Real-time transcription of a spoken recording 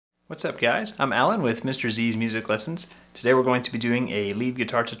What's up guys? I'm Alan with Mr. Z's Music Lessons. Today we're going to be doing a lead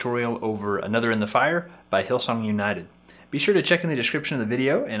guitar tutorial over Another in the Fire by Hillsong United. Be sure to check in the description of the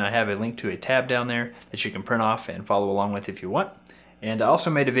video, and I have a link to a tab down there that you can print off and follow along with if you want. And I also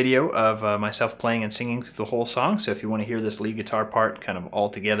made a video of myself playing and singing through the whole song, so if you want to hear this lead guitar part kind of all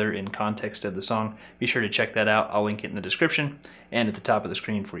together in context of the song, be sure to check that out. I'll link it in the description and at the top of the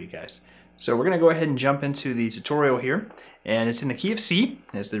screen for you guys. So we're going to go ahead and jump into the tutorial here, and it's in the key of C,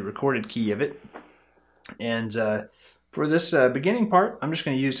 as the recorded key of it. And for this beginning part, I'm just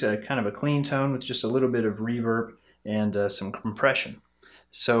going to use kind of a clean tone with just a little bit of reverb and some compression.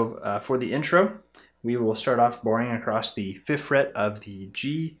 So for the intro, we will start off boring across the 5th fret of the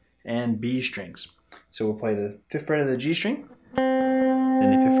G and B strings. So we'll play the 5th fret of the G string,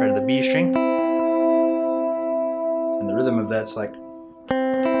 then the 5th fret of the B string, and the rhythm of that's like.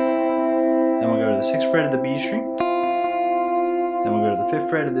 Then we'll go to the 6th fret of the B string, then we'll go to the 5th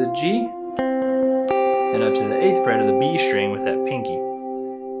fret of the G, and up to the 8th fret of the B string with that pinky.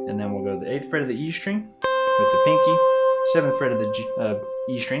 And then we'll go to the 8th fret of the E string with the pinky, 7th fret of the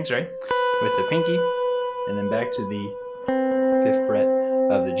E string, with the pinky, and then back to the 5th fret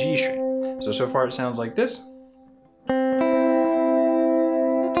of the G string. So far it sounds like this.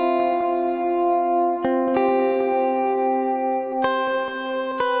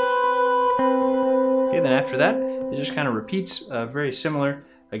 Okay, then after that, it just kind of repeats very similar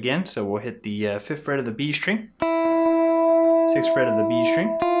again. So we'll hit the 5th fret of the B string, 6th fret of the B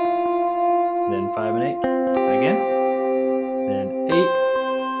string, then 5 and 8 again, then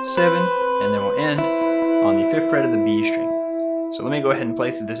 8, 7, and then we'll end on the 5th fret of the B string. So let me go ahead and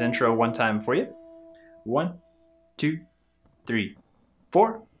play through this intro one time for you. 1, 2, 3,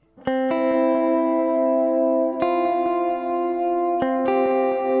 4.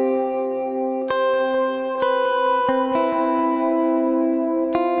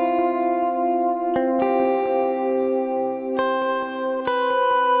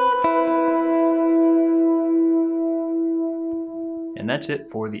 And that's it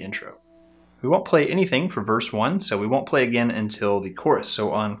for the intro. We won't play anything for verse 1, so we won't play again until the chorus.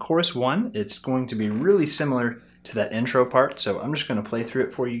 So on chorus 1, it's going to be really similar to that intro part, so I'm just going to play through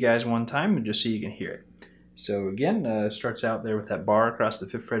it for you guys one time just so you can hear it. So again, it starts out there with that bar across the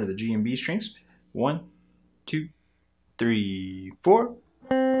 5th fret of the G and B strings. 1, 2, 3, 4.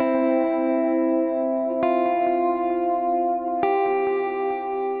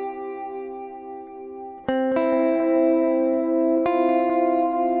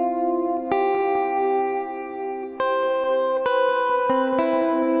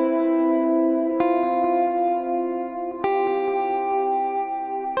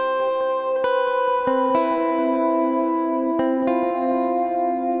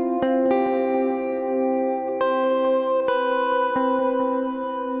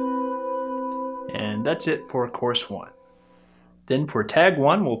 And that's it for chorus 1. Then for tag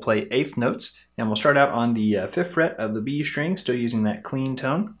 1, we'll play 8th notes, and we'll start out on the 5th fret of the B string, still using that clean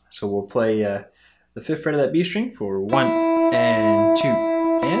tone. So we'll play the 5th fret of that B string for 1 and 2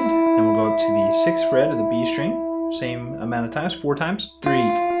 and we'll go up to the 6th fret of the B string, same amount of times, 4 times, 3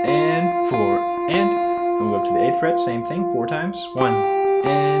 and 4 and we'll go up to the 8th fret, same thing, 4 times, 1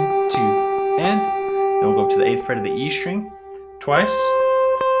 and 2 and then we'll go up to the 8th fret of the E string twice,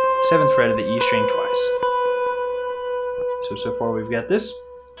 7th fret of the E string twice. So far we've got this.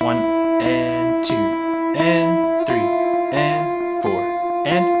 1 and 2 and 3 and 4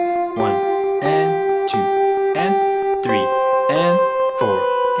 and 1 and 2 and 3 and 4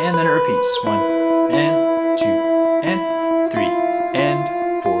 and then it repeats. 1 and 2 and 3 and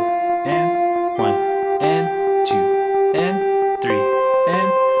 4 and 1 and 2 and 3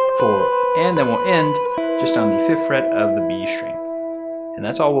 and 4 and then we'll end just on the 5th fret of the B string. And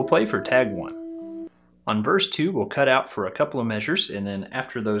that's all we'll play for tag 1. On verse 2, we'll cut out for a couple of measures, and then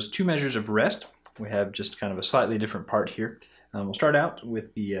after those 2 measures of rest, we have just kind of a slightly different part here. We'll start out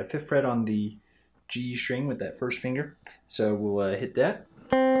with the 5th fret on the G string with that first finger. So we'll hit that,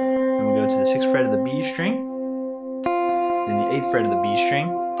 and we'll go to the 6th fret of the B string, then the 8th fret of the B string,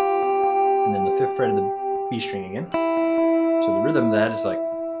 and then the 5th fret of the B string again. So the rhythm of that is like.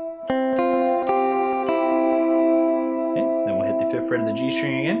 Then we'll hit the 5th fret of the G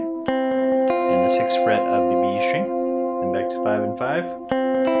string again, and the 6th fret of the B string, then back to 5 and 5.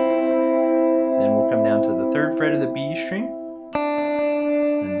 Then we'll come down to the 3rd fret of the B string,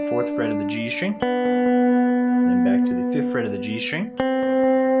 then the 4th fret of the G string, then back to the 5th fret of the G string,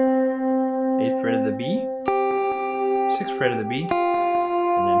 8th fret of the B, 6th fret of the B, and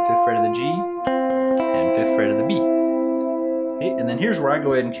then 5th fret of the G, and 5th fret of the B. Okay, and then here's where I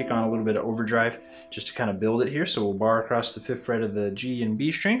go ahead and kick on a little bit of overdrive just to kind of build it here. So we'll bar across the 5th fret of the G and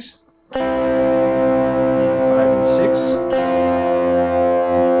B strings. And 5 and 6. 5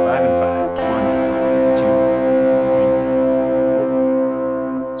 and 5. 1, 2, 3,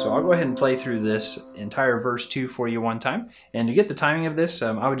 4. So I'll go ahead and play through this entire verse 2 for you one time. And to get the timing of this,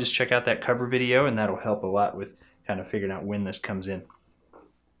 I would just check out that cover video, and that'll help a lot with kind of figuring out when this comes in.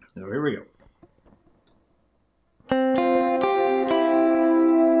 So here we go.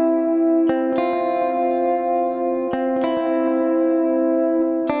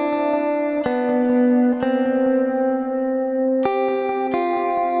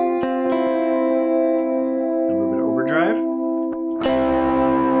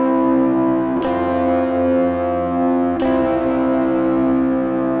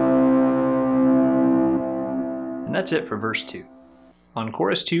 And that's it for verse 2. On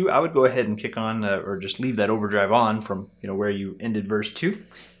chorus 2, I would go ahead and kick on, or just leave that overdrive on from where you ended verse 2.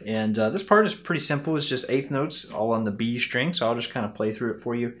 And this part is pretty simple. It's just 8th notes all on the B string, so I'll just kind of play through it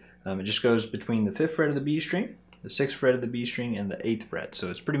for you. It just goes between the 5th fret of the B string, the 6th fret of the B string, and the 8th fret. So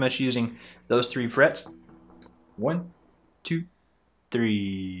it's pretty much using those 3 frets. 1, 2,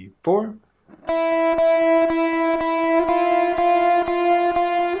 3, 4.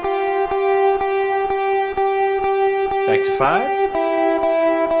 Back to 5.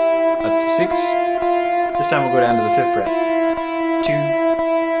 Up to 6. This time we'll go down to the 5th fret. 2,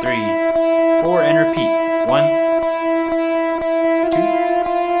 3, 4, and repeat. 1, 2,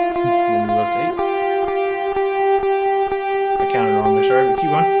 then move up to 8. I counted wrong there, sorry, but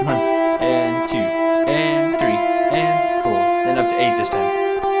keep going. 1, and 2, and 3, and 4. Then up to 8 this time.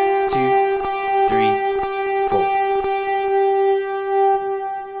 2, 3, 4.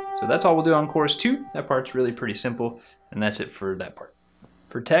 So that's all we'll do on chorus 2. That part's really pretty simple, and that's it for that part.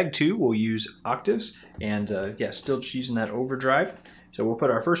 For tag 2, we'll use octaves, and yeah, still just using that overdrive. So we'll put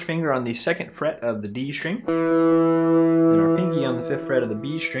our first finger on the 2nd fret of the D string, then our pinky on the 5th fret of the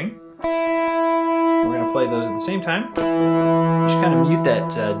B string. We're going to play those at the same time. Just kind of mute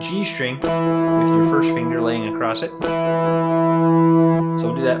that G string with your first finger laying across it. So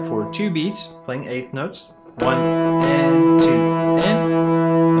we'll do that for 2 beats, playing 8th notes. 1 and 2 and.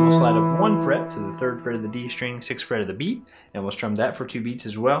 We'll slide up 1 fret to the 3rd fret of the D string, 6th fret of the B, and we'll strum that for 2 beats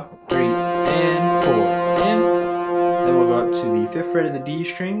as well. 3 and 4 and. Then we'll go up to the 5th fret of the D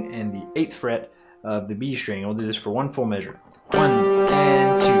string and the 8th fret of the B string. We'll do this for 1 full measure. 1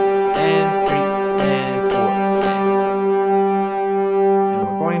 and 2 and 3 and 4 and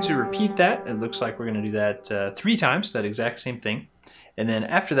we're going to repeat that. It looks like we're going to do that 3 times, that exact same thing. And then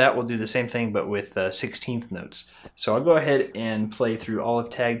after that, we'll do the same thing, but with 16th notes. So I'll go ahead and play through all of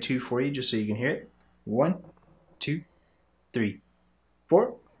tag 2 for you, just so you can hear it. 1, 2, 3, 4.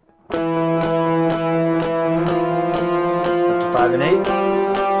 Up to 5 and 8.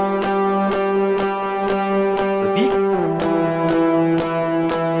 Repeat.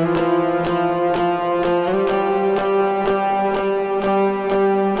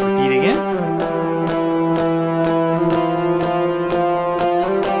 Repeat again.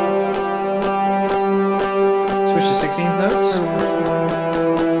 Switch to 16th notes.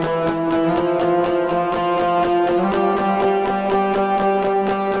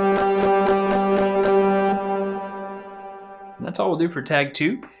 And that's all we'll do for tag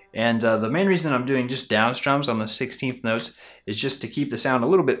 2. And the main reason I'm doing just down strums on the 16th notes is just to keep the sound a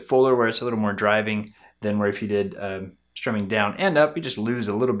little bit fuller, where it's a little more driving than where if you did strumming down and up, you just lose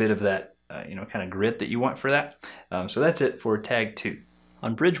a little bit of that kind of grit that you want for that. So that's it for tag 2.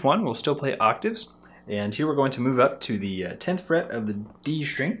 On bridge 1, we'll still play octaves. And here we're going to move up to the 10th fret of the D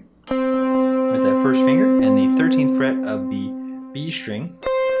string with that first finger, and the 13th fret of the B string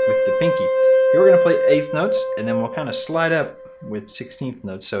with the pinky. Here we're going to play 8th notes, and then we'll kind of slide up with 16th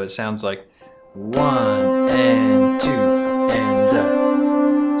notes, so it sounds like 1 and 2 and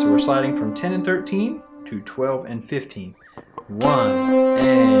So we're sliding from 10 and 13 to 12 and 15. 1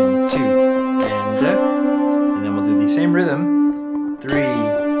 and 2 and then we'll do the same rhythm. 3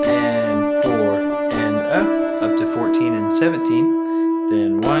 and 4 and up to 14 and 17.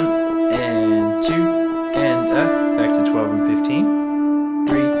 Then 1 and 2 and back to 12 and 15.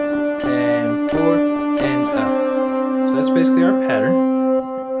 3 and 4 and up. So that's basically our pattern.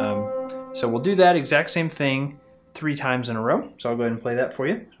 So we'll do that exact same thing 3 times in a row. So I'll go ahead and play that for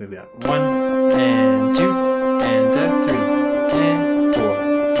you. So we've got 1 and 2 and 3 and 4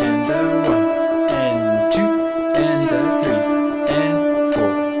 and 1 and 2 and 3 and 4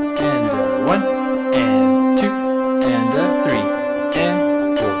 and 1 and 2 and 3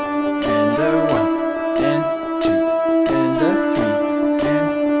 and 4 and 1 and 2 and 3 and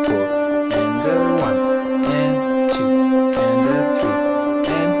 4 and 1 and 2 and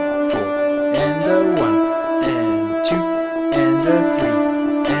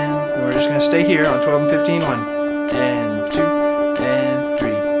to stay here on 12 and 15. 1 and 2 and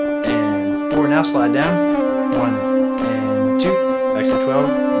 3 and 4. Now slide down. 1 and 2. Back to 12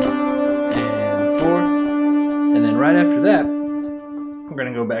 and 4. And then right after that, we're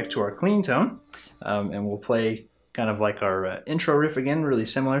going to go back to our clean tone, and we'll play kind of like our intro riff again, really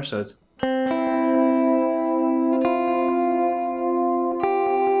similar. So it's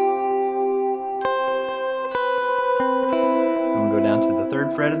to the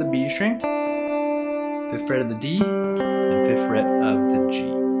 3rd fret of the B string, 5th fret of the D, and 5th fret of the G.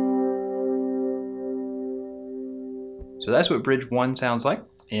 So that's what bridge 1 sounds like.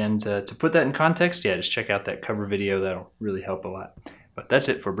 And to put that in context, yeah, just check out that cover video. That'll really help a lot. But that's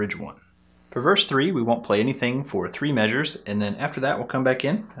it for bridge 1. For verse 3, we won't play anything for 3 measures, and then after that we'll come back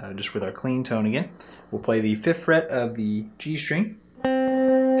in just with our clean tone again. We'll play the 5th fret of the G string,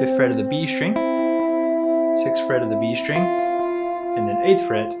 5th fret of the B string, 6th fret of the B string, and then 8th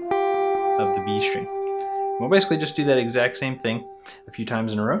fret of the B string. We'll basically just do that exact same thing a few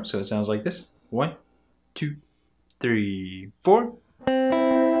times in a row, so it sounds like this. 1, 2, 3, 4.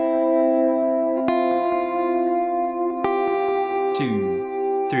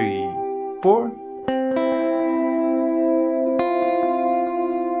 2, 3, 4.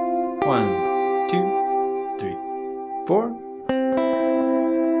 1, 2, 3, 4.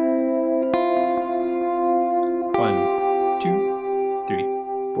 1, 2, 3,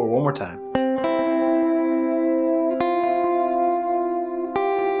 4. One more time.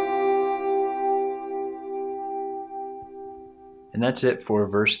 And that's it for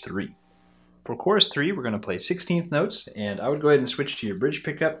verse 3. For chorus 3, we're going to play 16th notes, and I would go ahead and switch to your bridge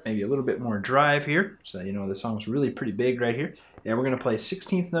pickup, maybe a little bit more drive here, so you know the song's really pretty big right here. And we're going to play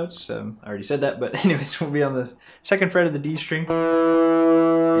 16th notes. I already said that, but anyways, we'll be on the 2nd fret of the D string and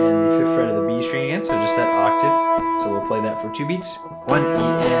the 5th fret of the B string again, so just that octave. So we'll play that for 2 beats. 1 E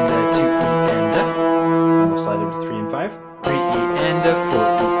and 2 E and and we'll slide up to 3 and 5. 3 E and 4 E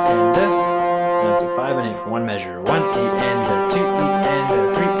and and up to 5 and 8 for 1 measure. 1 E and 2 E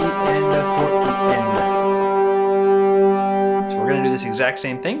and 3 E and 4 E and. So we're going to do this exact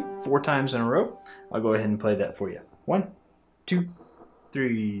same thing 4 times in a row. I'll go ahead and play that for you. 1, 2,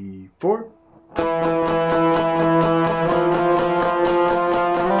 3, 4.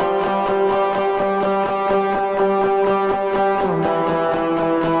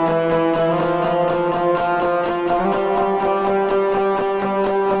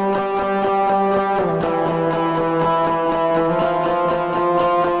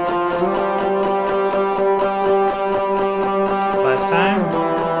 Last time.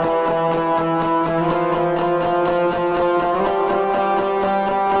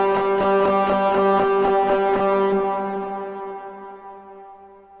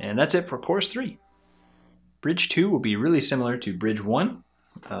 And that's it for chorus 3. Bridge 2 will be really similar to bridge 1.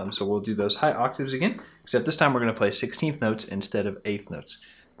 So we'll do those high octaves again, except this time we're going to play 16th notes instead of 8th notes.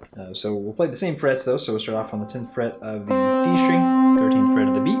 So we'll play the same frets though, so we'll start off on the 10th fret of the D string, 13th fret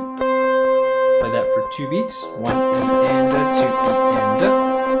of the B. Play that for 2 beats, 1 E and 2 E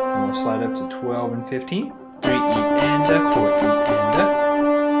and we'll slide up to 12 and 15, 3 E and 4 E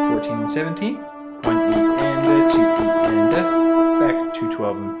and 14 and 17, 1 E and 2 E and back to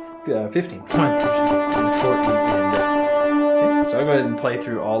 12 and 15, 1 and 4 E and okay, so I'll go ahead and play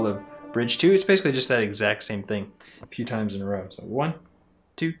through all of bridge 2. It's basically just that exact same thing a few times in a row. So 1,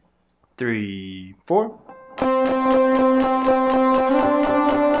 2, 3, 4.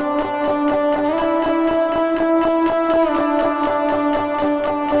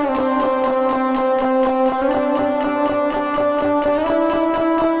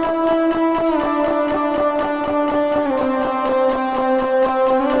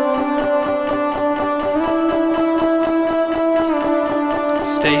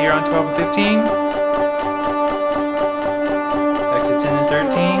 Stay here on 12 and 15. Back to 10 and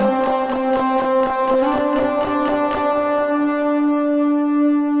 13.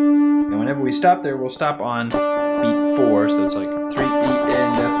 And whenever we stop there, we'll stop on beat 4. So it's like 3 E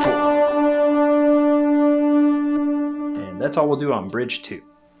and 4. And that's all we'll do on bridge 2.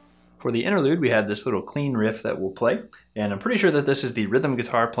 For the interlude, we have this little clean riff that we'll play, and I'm pretty sure that this is the rhythm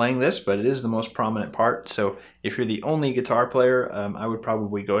guitar playing this, but it is the most prominent part, so if you're the only guitar player, I would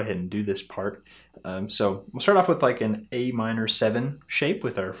probably go ahead and do this part. So we'll start off with like an A minor 7 shape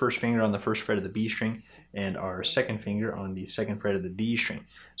with our first finger on the 1st fret of the B string and our 2nd finger on the 2nd fret of the D string.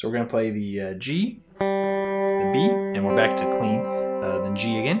 So we're going to play the G, the B, and we're back to clean, then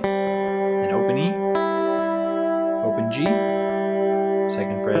G again, then open E, open G,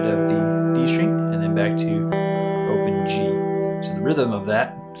 2nd fret of the D string, and then back to open G. So the rhythm of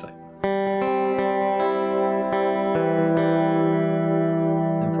that is like.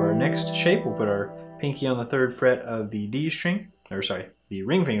 And for our next shape, we'll put our pinky on the 3rd fret of the D string, or sorry, the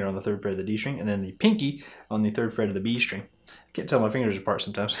ring finger on the 3rd fret of the D string, and then the pinky on the 3rd fret of the B string. I can't tell my fingers apart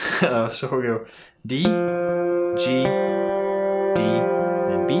sometimes. So we'll go D, G, D,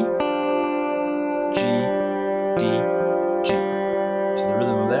 and B, G, D, G. So the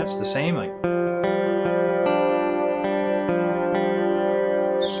rhythm of that's the same, like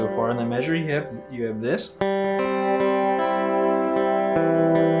so far in the measure you have this.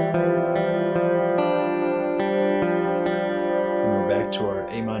 To our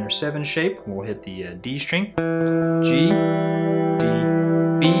A minor 7 shape, we'll hit the D string, G, D,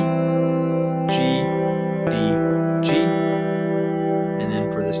 B, G, D, G, and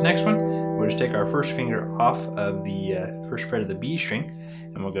then for this next one, we'll just take our first finger off of the 1st fret of the B string,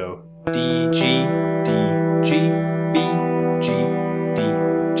 and we'll go D, G, D, G, B, G, D,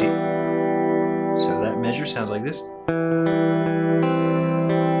 G. So that measure sounds like this.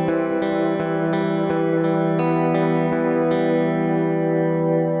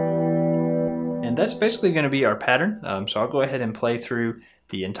 And that's basically going to be our pattern. So I'll go ahead and play through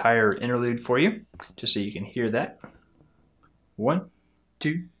the entire interlude for you, just so you can hear that. 1,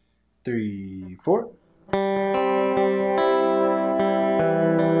 2, 3, 4.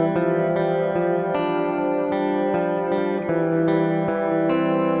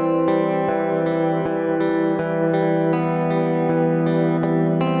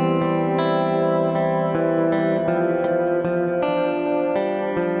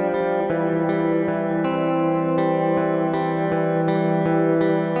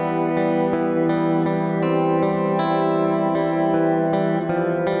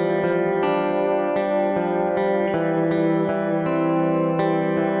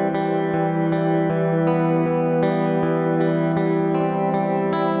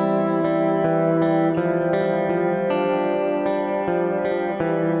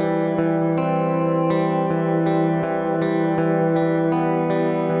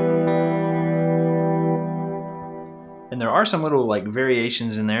 And there are some little like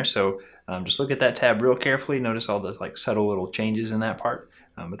variations in there, so just look at that tab real carefully. Notice all the like subtle little changes in that part,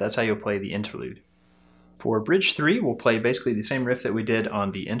 but that's how you'll play the interlude. For bridge 3, we'll play basically the same riff that we did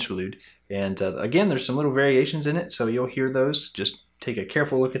on the interlude, and again, there's some little variations in it, so you'll hear those. Just take a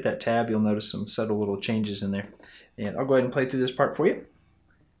careful look at that tab. You'll notice some subtle little changes in there, and I'll go ahead and play through this part for you.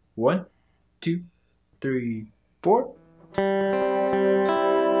 1, 2, 3, 4.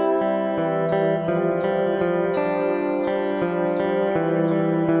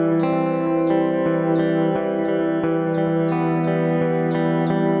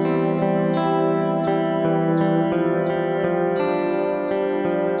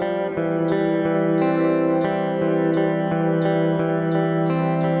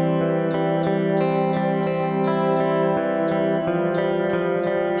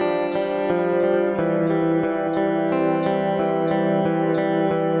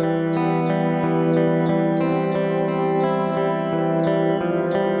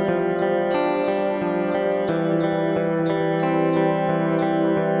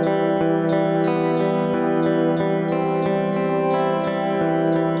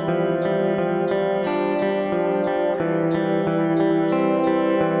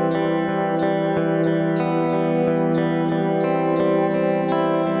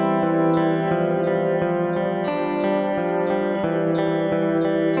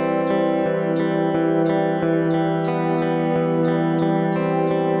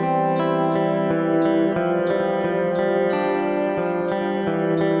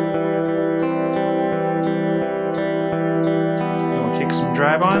 Some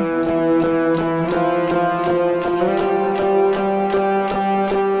drive on.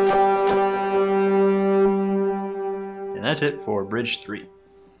 And that's it for bridge 3.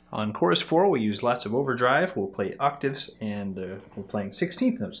 On chorus 4, we'll use lots of overdrive. We'll play octaves, and we're playing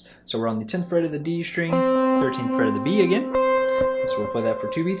 16th notes. So we're on the 10th fret of the D string, 13th fret of the B again. So we'll play that for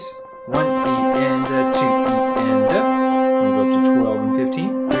 2 beats. 1 E and 2 E and we'll go up to 12 and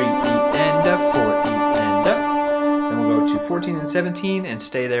 15. 3 E and 4 E and then we'll go to 14 and 17 and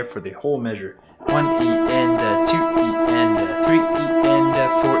stay there for the whole measure. 1 E and 2 E and 3 E and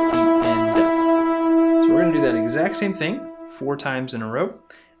 4 E and So we're going to do that exact same thing 4 times in a row,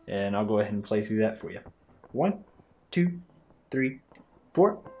 and I'll go ahead and play through that for you. 1, 2, 3,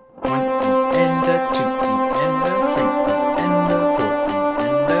 4. 1 E and 2 E and 3 E and 4 E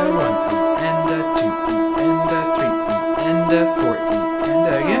and 1 E and 2 E and 3 E and 4 E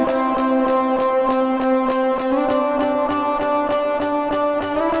and again.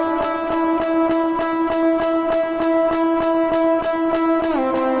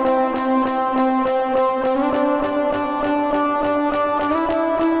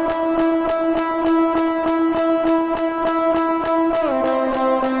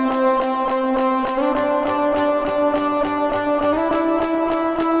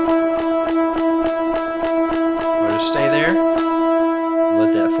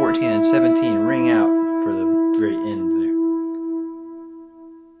 14, and 17 ring out for the very end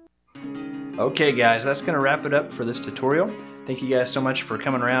there. Okay guys, that's going to wrap it up for this tutorial. Thank you guys so much for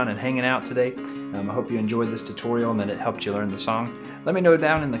coming around and hanging out today. I hope you enjoyed this tutorial and that it helped you learn the song. Let me know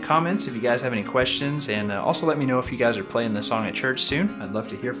down in the comments if you guys have any questions, and also let me know if you guys are playing the song at church soon. I'd love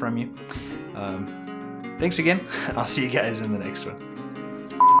to hear from you. Thanks again. I'll see you guys in the next one.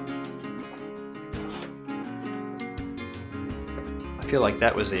 I feel like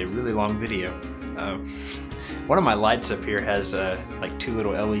that was a really long video. One of my lights up here has like 2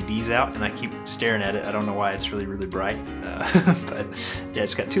 little LEDs out, and I keep staring at it. I don't know why, it's really bright. But yeah,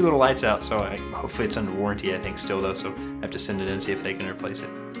 it's got 2 little lights out, so hopefully it's under warranty, I think, still though, so I have to send it in and see if they can replace it.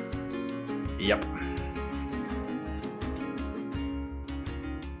 Yep.